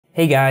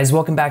Hey guys,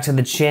 welcome back to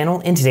the channel.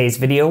 In today's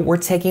video, we're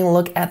taking a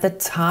look at the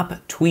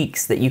top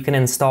tweaks that you can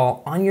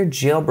install on your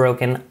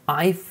jailbroken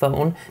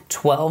iPhone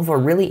 12 or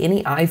really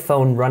any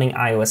iPhone running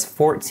iOS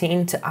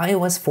 14 to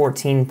iOS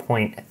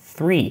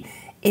 14.3.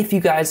 If you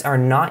guys are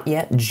not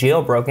yet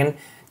jailbroken,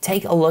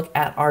 take a look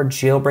at our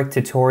jailbreak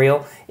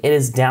tutorial. It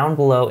is down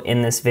below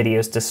in this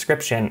video's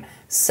description.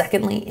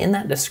 Secondly, in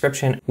that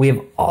description, we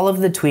have all of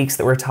the tweaks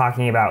that we're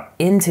talking about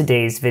in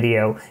today's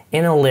video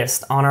in a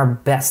list on our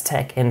Best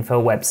Tech Info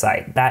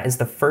website. That is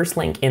the first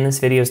link in this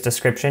video's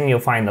description. You'll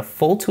find the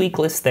full tweak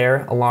list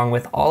there, along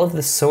with all of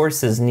the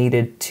sources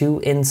needed to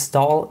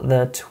install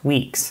the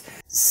tweaks.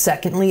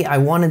 Secondly, I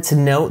wanted to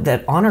note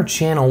that on our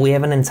channel, we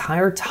have an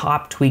entire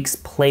top tweaks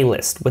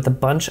playlist with a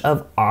bunch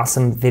of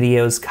awesome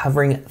videos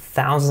covering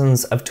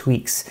thousands of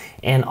tweaks.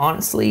 And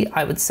honestly,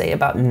 I would say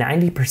about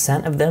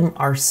 90% of them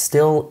are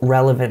still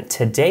relevant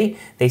today.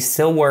 They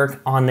still work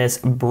on this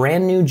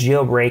brand new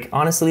jailbreak.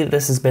 Honestly,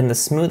 this has been the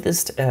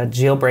smoothest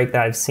jailbreak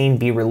that I've seen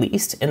be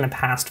released in the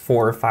past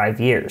 4 or 5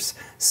 years.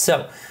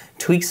 So,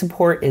 tweak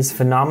support is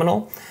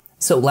phenomenal.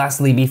 So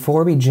lastly,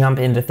 before we jump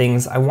into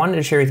things, I wanted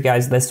to share with you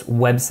guys this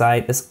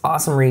website, this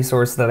awesome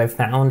resource that I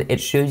found.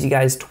 It shows you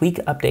guys tweak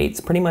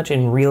updates pretty much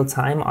in real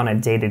time on a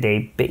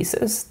day-to-day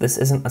basis. This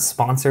isn't a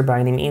sponsor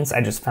by any means.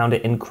 I just found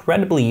it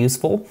incredibly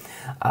useful.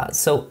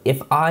 So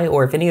if I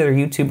or if any other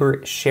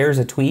YouTuber shares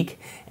a tweak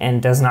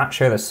and does not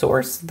share the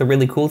source, the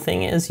really cool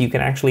thing is you can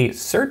actually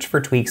search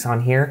for tweaks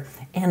on here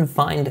and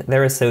find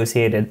their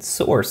associated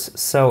source.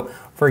 So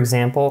for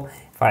example,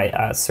 if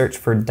I search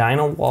for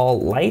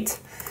Dynawall Light,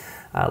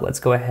 let's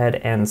go ahead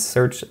and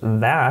search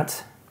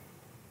that.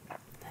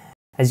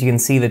 As you can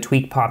see, the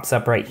tweak pops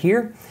up right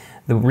here.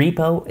 The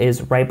repo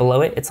is right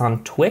below it. It's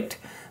on Tweaked,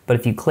 but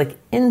if you click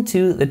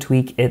into the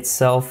tweak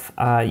itself,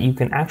 you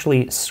can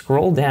actually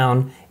scroll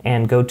down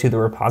and go to the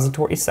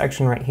repository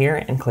section right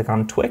here and click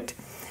on Tweaked.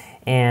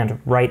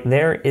 And right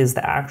there is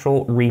the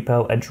actual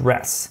repo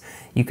address.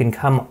 You can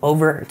come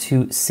over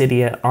to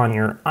Cydia on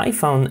your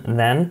iPhone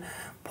then,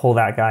 pull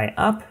that guy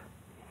up.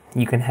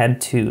 You can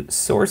head to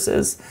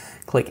Sources,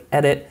 click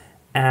Edit,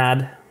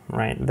 Add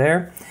right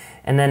there,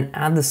 and then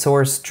add the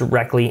source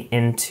directly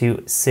into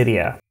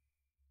Cydia.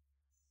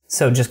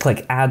 So just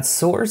click Add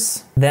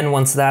Source. Then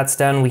once that's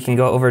done, we can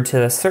go over to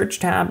the Search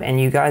tab and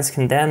you guys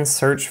can then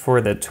search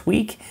for the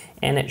tweak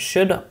and it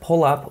should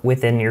pull up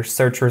within your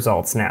search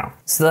results now.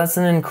 So that's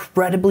an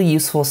incredibly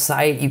useful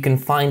site. You can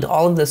find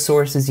all of the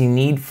sources you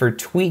need for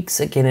tweaks.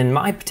 Again, in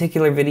my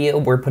particular video,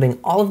 we're putting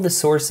all of the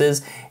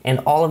sources and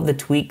all of the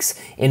tweaks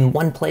in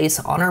one place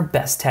on our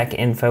Best Tech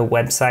Info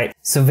website.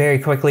 So very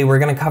quickly, we're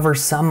gonna cover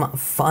some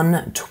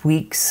fun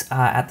tweaks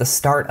at the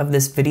start of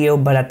this video,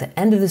 but at the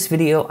end of this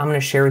video, I'm gonna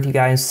share with you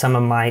guys some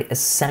of my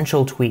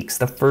essential tweaks,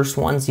 the first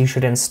ones you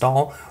should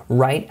install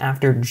right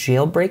after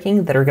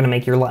jailbreaking that are gonna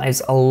make your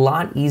lives a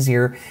lot easier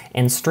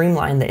and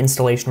streamline the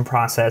installation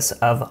process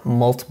of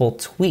multiple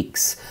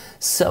tweaks.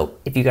 So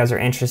if you guys are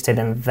interested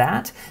in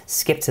that,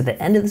 skip to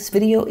the end of this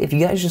video. If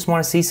you guys just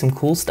want to see some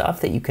cool stuff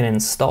that you can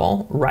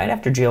install right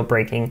after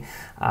jailbreaking,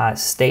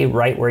 stay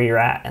right where you're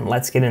at and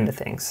let's get into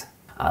things.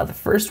 The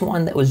first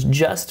one that was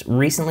just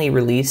recently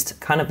released,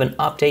 kind of an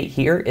update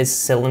here, is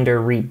Cylinder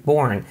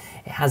Reborn.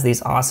 It has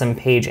these awesome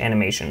page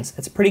animations.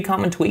 It's a pretty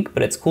common tweak,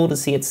 but it's cool to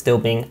see it still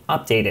being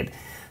updated.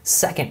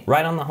 Second,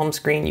 right on the home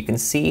screen, you can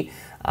see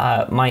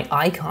my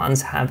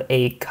icons have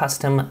a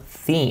custom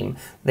theme.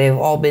 They've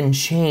all been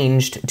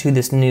changed to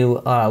this new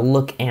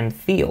look and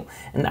feel,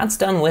 and that's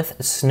done with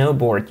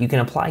Snowboard. You can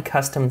apply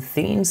custom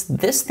themes.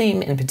 This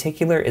theme in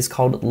particular is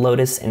called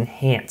Lotus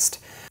Enhanced.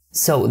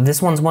 So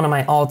this one's one of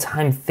my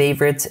all-time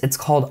favorites. It's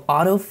called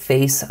Auto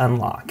Face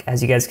Unlock.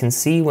 As you guys can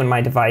see, when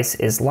my device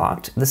is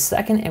locked, the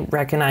second it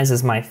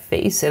recognizes my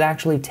face, it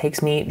actually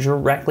takes me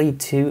directly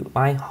to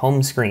my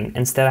home screen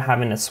instead of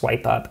having to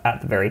swipe up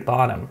at the very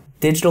bottom.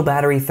 Digital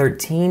Battery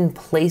 13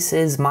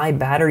 places my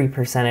battery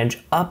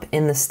percentage up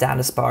in the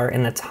status bar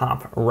in the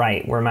top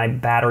right, where my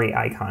battery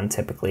icon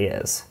typically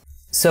is.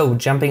 So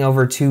jumping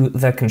over to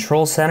the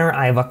control center,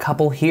 I have a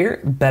couple here.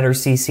 Better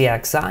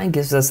CCXI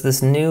gives us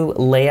this new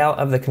layout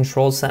of the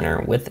control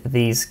center with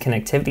these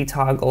connectivity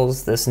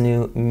toggles, this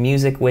new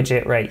music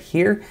widget right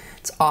here.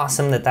 It's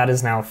awesome that that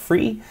is now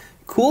free.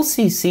 Cool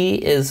CC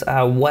is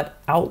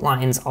what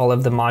outlines all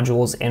of the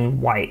modules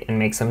in white and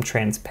makes them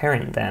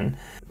transparent then.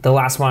 The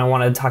last one I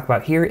wanted to talk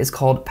about here is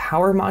called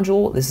Power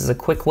Module. This is a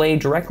quick way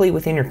directly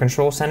within your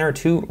control center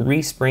to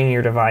respring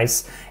your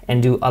device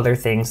and do other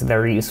things that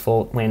are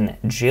useful when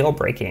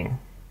jailbreaking.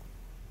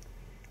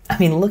 I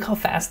mean, look how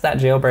fast that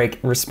jailbreak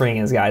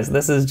respring is, guys.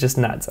 This is just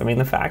nuts. I mean,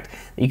 the fact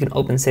that you can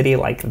open Cydia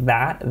like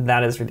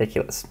that is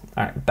ridiculous.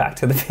 All right, back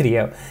to the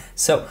video.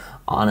 So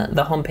on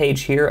the home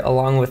page here,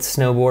 along with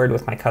Snowboard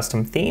with my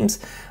custom themes,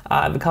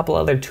 I have a couple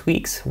other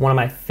tweaks. One of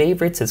my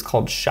favorites is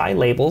called Shy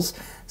Labels.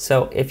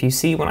 So if you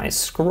see when I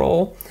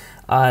scroll,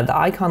 the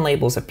icon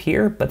labels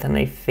appear, but then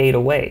they fade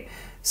away.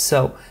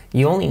 So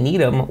you only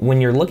need them when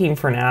you're looking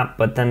for an app,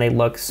 but then they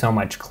look so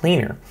much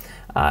cleaner.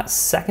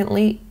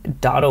 Secondly,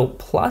 Dotto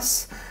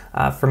Plus,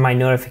 for my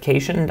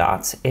notification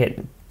dots,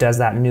 it does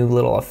that new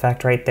little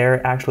effect right there.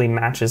 It actually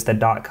matches the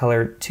dot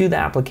color to the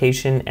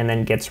application and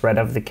then gets rid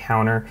of the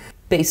counter.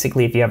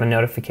 Basically, if you have a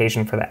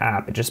notification for the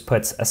app, it just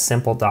puts a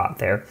simple dot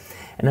there.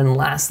 And then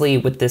lastly,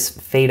 with this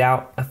fade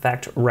out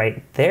effect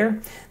right there,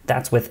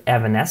 that's with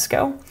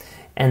Evanesco.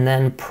 And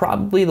then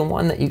probably the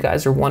one that you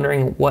guys are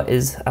wondering, what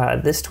is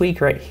this tweak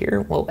right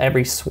here? Well,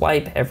 every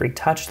swipe, every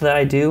touch that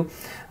I do,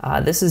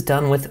 this is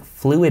done with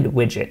Fluid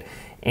Widget.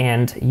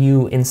 And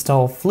you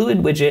install Fluid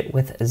Widget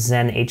with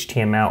Zen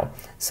HTML.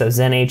 So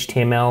Zen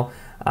HTML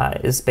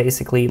is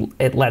basically,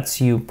 it lets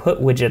you put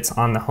widgets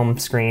on the home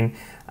screen,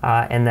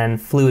 and then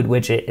Fluid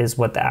Widget is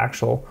what the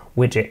actual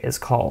widget is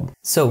called.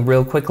 So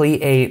real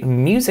quickly, a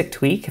music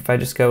tweak, if I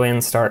just go in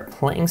and start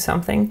playing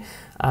something,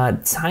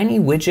 Tiny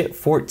Widget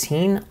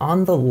 14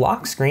 on the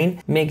lock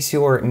screen makes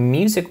your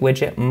music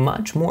widget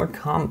much more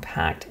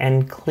compact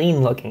and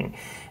clean looking.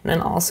 And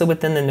then also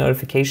within the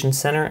notification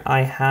center,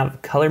 I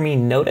have Color Me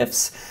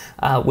Notifs,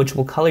 which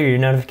will color your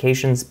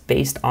notifications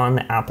based on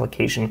the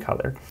application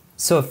color.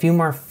 So a few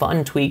more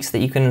fun tweaks that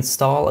you can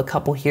install, a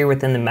couple here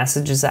within the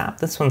Messages app.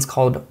 This one's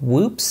called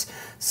Whoops.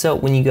 So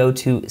when you go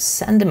to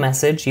send a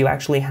message, you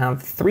actually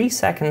have 3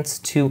 seconds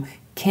to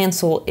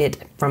cancel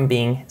it from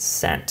being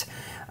sent.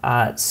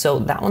 So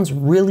that one's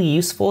really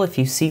useful. If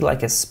you see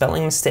like a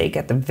spelling mistake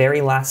at the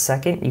very last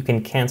second, you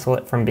can cancel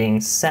it from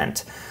being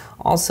sent.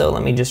 Also,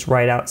 let me just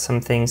write out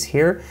some things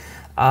here.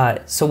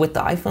 So with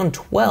the iPhone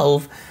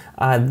 12,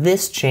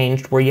 this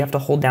changed where you have to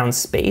hold down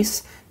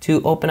space to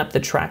open up the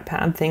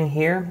trackpad thing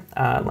here.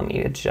 Let me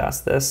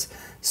adjust this.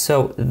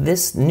 So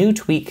this new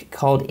tweak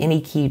called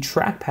Any Key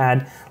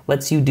Trackpad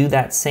lets you do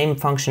that same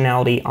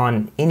functionality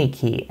on any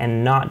key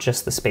and not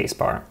just the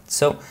spacebar.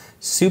 So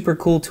super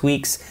cool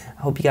tweaks.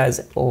 I hope you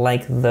guys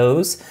like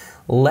those.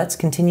 Let's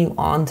continue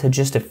on to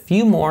just a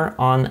few more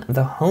on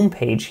the home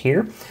page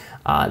here.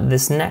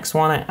 This next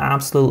one, I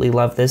absolutely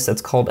love this.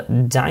 It's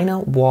called Dyna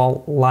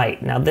Wall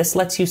Light. Now this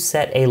lets you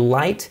set a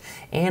light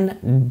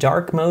and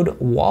dark mode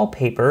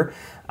wallpaper.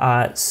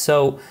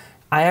 So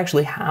I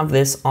actually have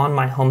this on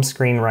my home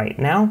screen right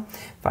now.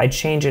 If I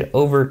change it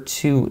over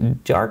to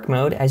dark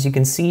mode, as you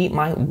can see,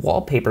 my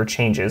wallpaper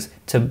changes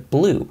to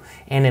blue,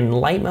 and in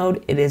light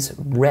mode, it is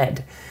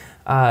red.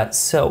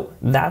 So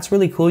that's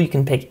really cool. You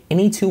can pick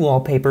any 2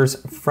 wallpapers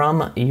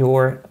from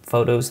your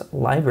photos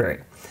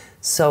library.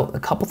 So a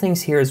couple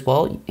things here as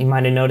well. You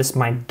might have noticed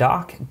my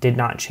dock did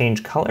not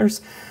change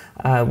colors.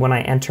 When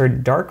I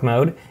entered dark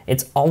mode,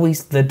 it's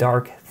always the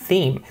dark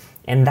theme.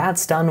 And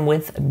that's done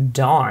with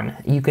Dawn.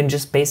 You can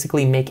just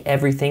basically make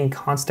everything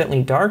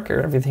constantly dark or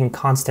everything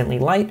constantly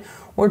light,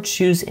 or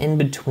choose in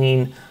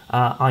between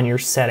on your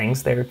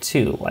settings there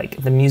too.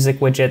 Like the music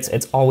widgets,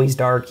 it's always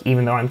dark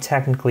even though I'm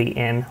technically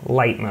in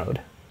light mode.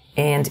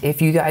 And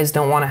if you guys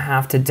don't want to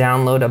have to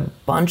download a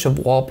bunch of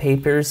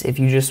wallpapers, if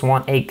you just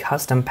want a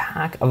custom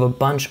pack of a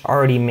bunch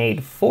already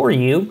made for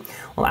you,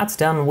 well, that's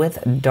done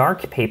with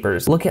Dark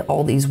Papers. Look at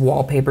all these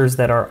wallpapers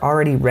that are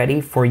already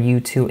ready for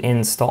you to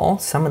install.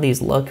 Some of these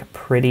look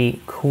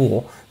pretty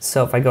cool.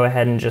 So if I go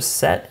ahead and just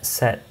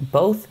set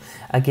both,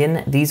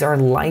 again, these are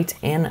light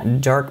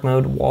and dark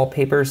mode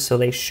wallpapers, so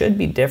they should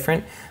be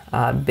different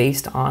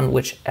based on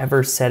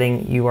whichever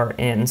setting you are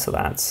in. So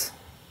that's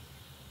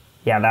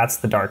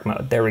the dark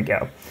mode. There we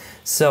go.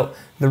 So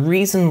the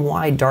reason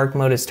why dark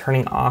mode is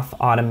turning off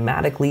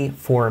automatically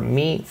for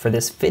me for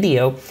this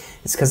video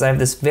is because I have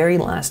this very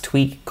last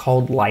tweak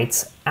called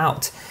Lights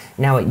Out.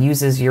 Now it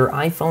uses your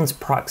iPhone's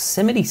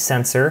proximity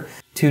sensor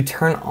to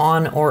turn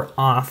on or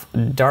off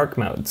dark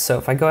mode. So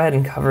if I go ahead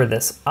and cover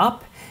this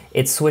up,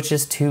 it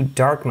switches to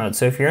dark mode.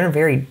 So if you're in a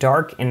very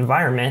dark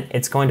environment,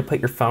 it's going to put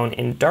your phone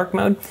in dark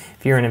mode.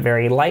 If you're in a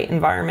very light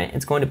environment,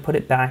 it's going to put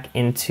it back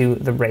into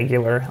the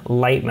regular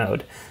light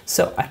mode.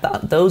 So I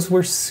thought those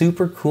were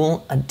super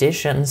cool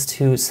additions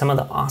to some of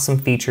the awesome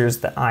features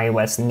that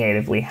iOS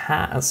natively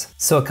has.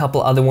 So a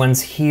couple other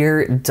ones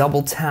here,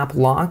 double tap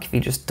lock. If you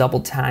just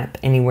double tap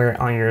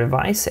anywhere on your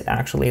device, it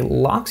actually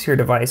locks your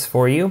device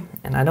for you.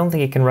 And I don't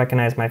think it can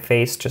recognize my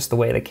face just the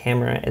way the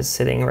camera is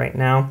sitting right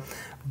now.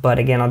 But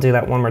again, I'll do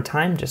that one more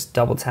time. Just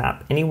double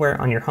tap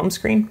anywhere on your home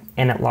screen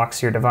and it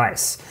locks your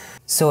device.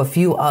 So a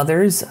few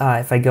others,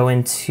 if I go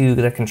into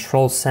the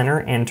control center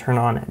and turn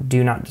on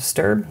Do Not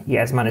Disturb, you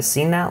guys might have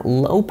seen that.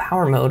 Low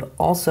power mode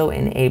also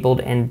enabled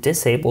and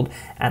disabled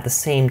at the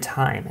same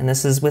time. And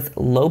this is with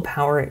low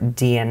power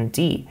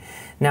DND.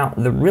 Now,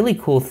 the really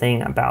cool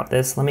thing about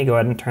this, let me go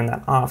ahead and turn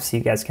that off so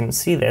you guys can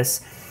see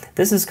this.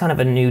 This is kind of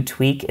a new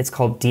tweak. It's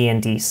called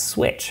DND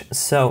Switch.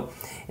 So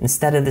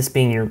instead of this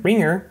being your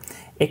ringer,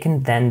 it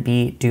can then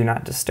be Do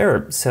Not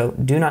Disturb. So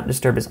Do Not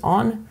Disturb is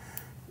on,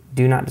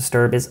 Do Not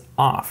Disturb is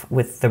off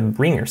with the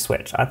ringer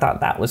switch. I thought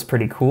that was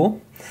pretty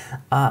cool.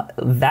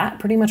 That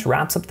pretty much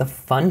wraps up the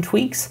fun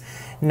tweaks.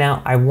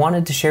 Now, I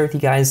wanted to share with you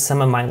guys some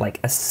of my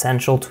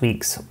essential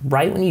tweaks.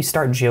 Right when you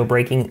start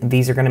jailbreaking,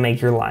 these are gonna make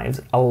your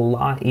lives a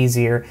lot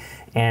easier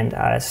and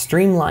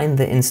streamline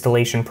the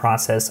installation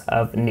process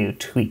of new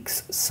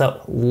tweaks.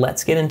 So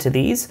let's get into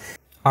these.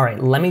 All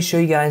right, let me show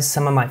you guys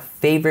some of my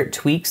favorite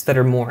tweaks that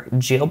are more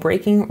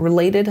jailbreaking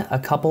related. A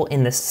couple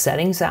in the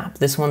settings app.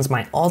 This one's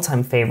my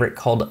all-time favorite,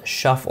 called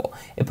Shuffle.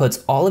 It puts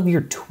all of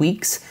your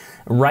tweaks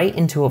right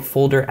into a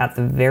folder at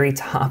the very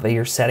top of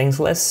your settings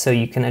list, so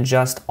you can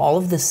adjust all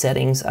of the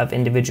settings of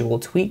individual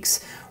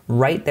tweaks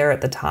right there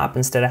at the top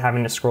instead of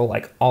having to scroll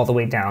like all the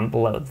way down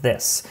below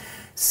this.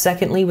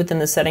 Secondly, within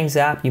the settings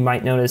app, you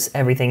might notice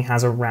everything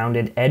has a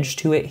rounded edge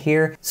to it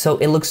here, so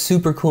it looks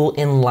super cool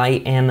in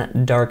light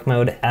and dark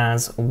mode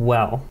as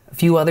well. A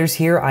few others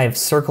here, I have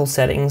circle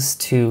settings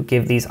to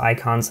give these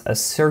icons a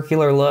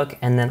circular look,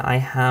 and then I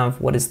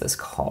have, what is this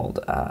called?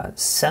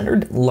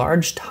 Centered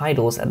large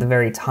titles at the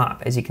very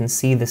top. As you can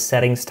see, the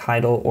settings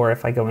title, or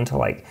if I go into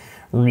like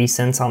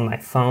recents on my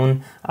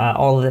phone,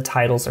 all of the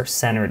titles are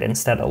centered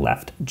instead of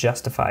left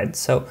justified.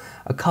 So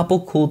a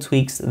couple cool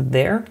tweaks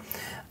there.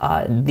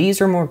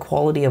 These are more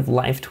quality of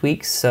life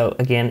tweaks. So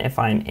again, if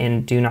I'm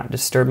in do not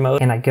disturb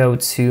mode and I go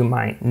to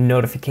my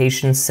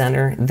notification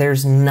center,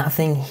 there's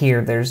nothing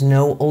here. There's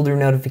no older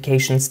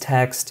notifications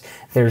text.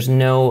 There's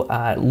no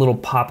little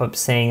pop-up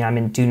saying I'm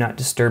in do not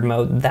disturb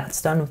mode.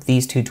 That's done with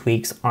these two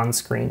tweaks on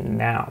screen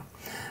now.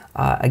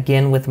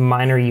 Again, with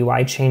minor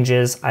UI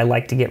changes, I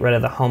like to get rid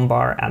of the home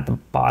bar at the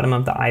bottom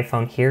of the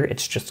iPhone here.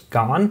 It's just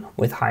gone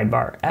with high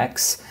bar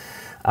X.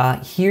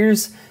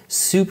 Here's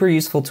super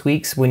useful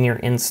tweaks when you're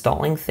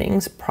installing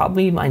things.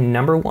 Probably my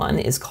number one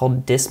is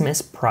called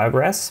Dismiss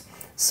Progress.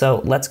 So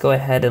let's go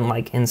ahead and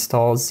like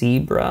install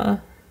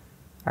Zebra.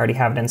 I already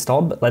have it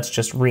installed, but let's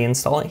just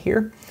reinstall it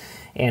here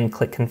and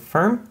click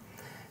confirm.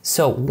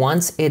 So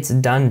once it's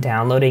done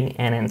downloading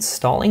and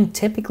installing,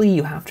 typically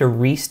you have to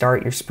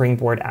restart your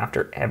Springboard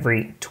after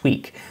every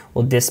tweak.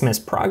 Well, Dismiss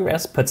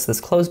Progress puts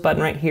this close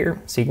button right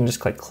here, so you can just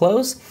click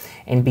close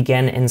and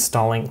begin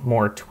installing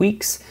more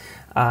tweaks.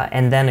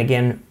 And then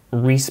again,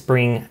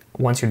 respring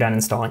once you're done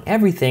installing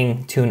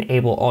everything to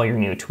enable all your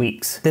new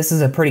tweaks. This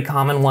is a pretty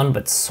common one,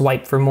 but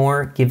Swipe for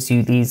More gives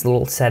you these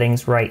little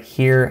settings right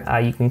here.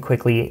 You can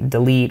quickly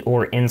delete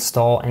or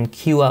install and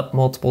queue up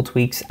multiple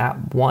tweaks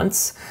at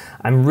once.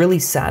 I'm really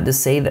sad to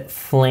say that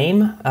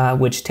Flame,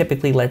 which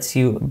typically lets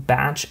you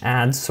batch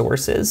add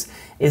sources,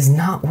 is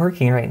not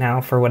working right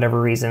now for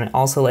whatever reason. It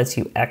also lets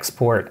you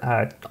export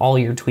all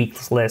your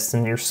tweaks lists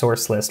and your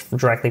source list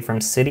directly from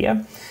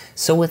Cydia.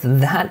 So with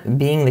that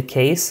being the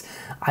case,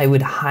 I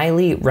would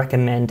highly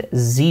recommend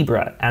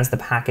Zebra as the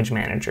package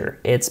manager.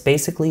 It's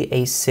basically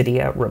a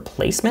Cydia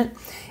replacement.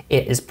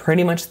 It is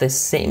pretty much the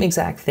same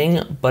exact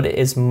thing, but it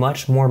is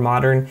much more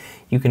modern.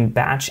 You can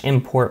batch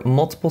import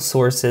multiple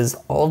sources.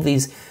 All of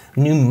these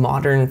new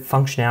modern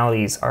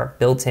functionalities are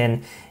built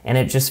in, and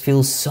it just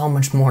feels so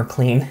much more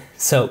clean.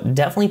 So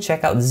definitely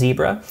check out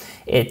Zebra.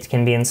 It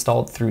can be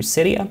installed through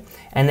Cydia,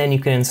 and then you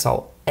can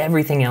install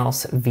everything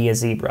else via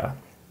Zebra.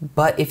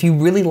 But if you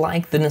really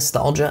like the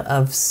nostalgia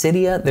of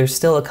Cydia, there's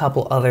still a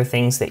couple other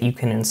things that you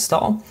can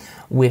install.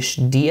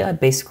 Wishdia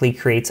basically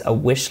creates a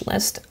wish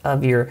list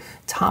of your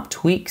top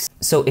tweaks.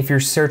 So if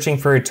you're searching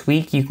for a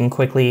tweak, you can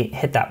quickly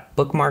hit that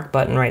bookmark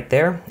button right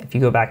there. If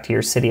you go back to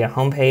your Cydia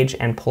homepage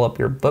and pull up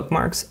your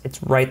bookmarks,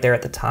 it's right there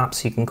at the top,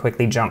 so you can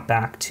quickly jump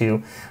back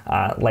to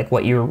like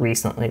what you were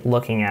recently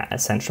looking at,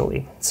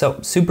 essentially. So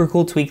super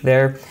cool tweak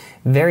there.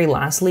 Very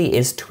lastly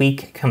is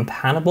tweak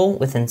compatible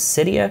within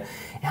Cydia.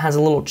 It has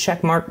a little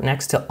check mark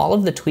next to all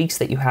of the tweaks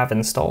that you have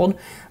installed,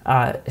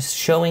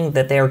 showing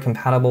that they are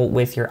compatible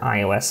with your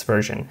iOS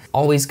version.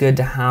 Always good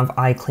to have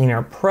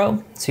iCleaner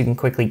Pro, so you can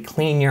quickly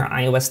clean your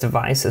iOS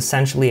device.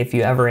 Essentially, if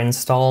you ever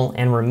install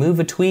and remove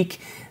a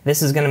tweak,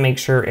 this is going to make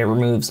sure it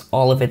removes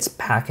all of its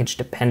package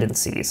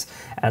dependencies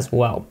as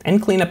well,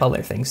 and clean up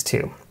other things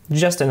too.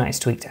 Just a nice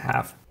tweak to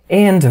have.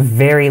 And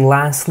very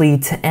lastly,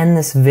 to end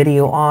this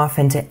video off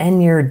and to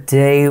end your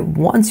day,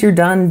 once you're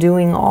done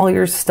doing all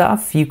your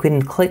stuff, you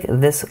can click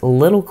this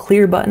little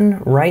clear button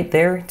right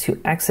there to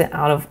exit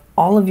out of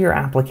all of your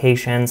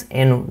applications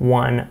in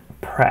one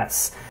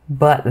press.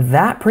 But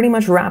that pretty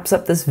much wraps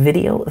up this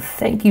video.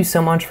 Thank you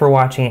so much for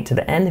watching it to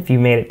the end. If you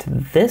made it to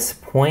this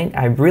point,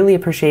 I really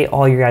appreciate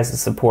all your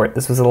guys' support.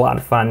 This was a lot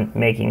of fun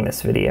making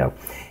this video.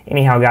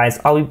 Anyhow, guys,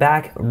 I'll be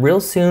back real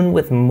soon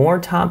with more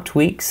top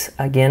tweaks.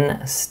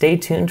 Again, stay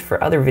tuned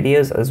for other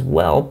videos as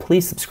well.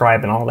 Please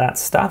subscribe and all that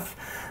stuff.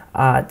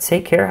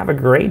 Take care, have a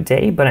great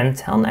day, but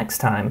until next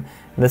time,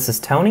 this is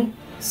Tony,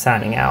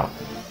 signing out.